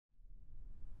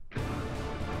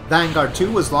Vanguard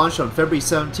 2 was launched on February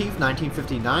 17,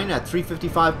 1959 at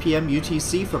 3:55 p.m.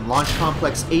 UTC from Launch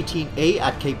Complex 18A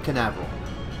at Cape Canaveral.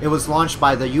 It was launched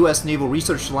by the U.S. Naval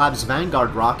Research Lab's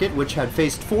Vanguard rocket, which had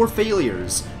faced 4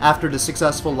 failures after the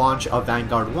successful launch of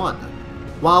Vanguard 1.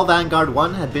 While Vanguard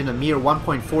 1 had been a mere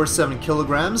 1.47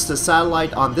 kilograms, the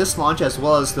satellite on this launch, as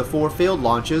well as the 4 failed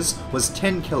launches, was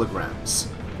 10 kilograms.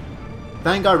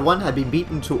 Vanguard 1 had been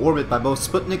beaten to orbit by both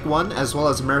Sputnik 1 as well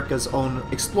as America's own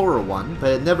Explorer 1,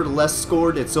 but it nevertheless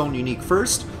scored its own unique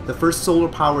first, the first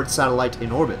solar-powered satellite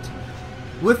in orbit.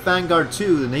 With Vanguard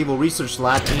 2, the Naval Research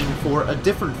Lab aimed for a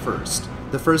different first,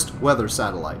 the first weather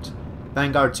satellite.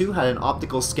 Vanguard 2 had an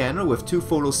optical scanner with 2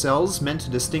 photocells meant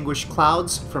to distinguish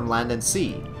clouds from land and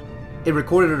sea. It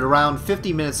recorded around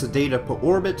 50 minutes of data per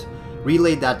orbit,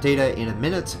 relayed that data in a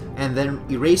minute, and then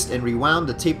erased and rewound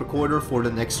the tape recorder for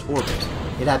the next orbit.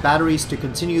 It had batteries to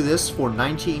continue this for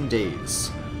 19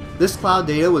 days. This cloud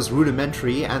data was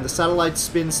rudimentary and the satellite's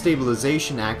spin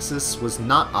stabilization axis was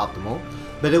not optimal,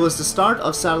 but it was the start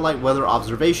of satellite weather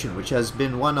observation, which has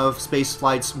been one of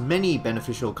spaceflight's many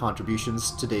beneficial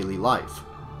contributions to daily life.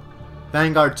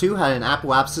 Vanguard 2 had an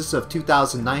apoapsis of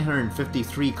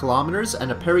 2,953 kilometers and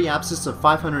a periapsis of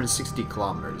 560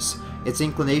 kilometers. Its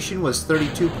inclination was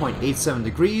 32.87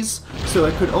 degrees, so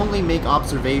it could only make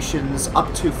observations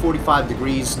up to 45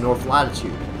 degrees north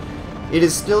latitude. It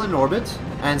is still in orbit,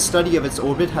 and study of its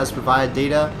orbit has provided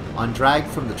data on drag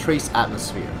from the trace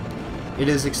atmosphere. It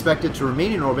is expected to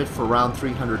remain in orbit for around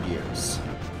 300 years.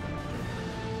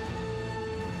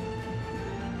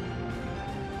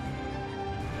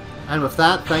 And with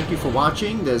that, thank you for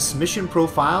watching this mission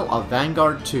profile of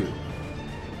Vanguard 2.